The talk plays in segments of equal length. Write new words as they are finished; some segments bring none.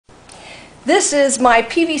This is my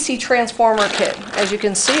PVC transformer kit. As you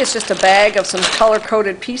can see, it's just a bag of some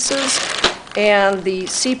color-coded pieces and the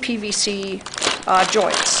CPVC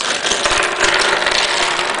joints.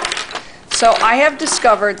 So I have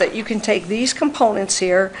discovered that you can take these components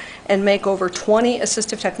here and make over 20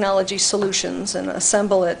 assistive technology solutions and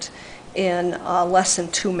assemble it in less than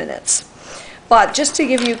 2 minutes. But just to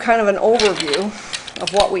give you kind of an overview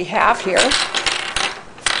of what we have here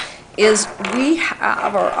is we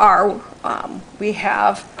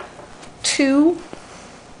have 2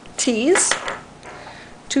 T's,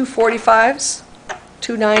 2 45s,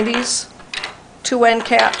 2 90s, 2 end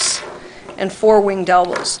caps, and 4 winged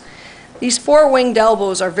elbows. These 4 winged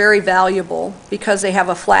elbows are very valuable because they have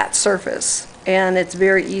a flat surface and it's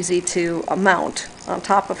very easy to mount on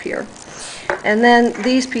top of here. And then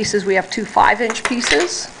these pieces, we have 2 5-inch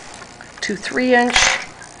pieces, 2 3-inch,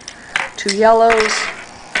 2 yellows,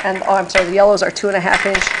 and oh, I'm sorry, the yellows are 2.5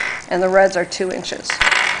 inch and the reds are 2 inches.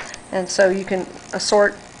 And so you can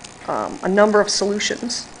assort a number of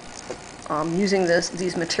solutions using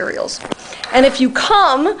these materials. And if you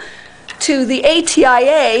come to the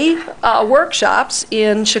ATIA workshops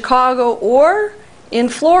in Chicago or in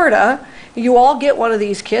Florida, you all get one of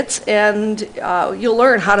these kits and you'll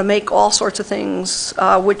learn how to make all sorts of things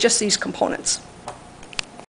with just these components.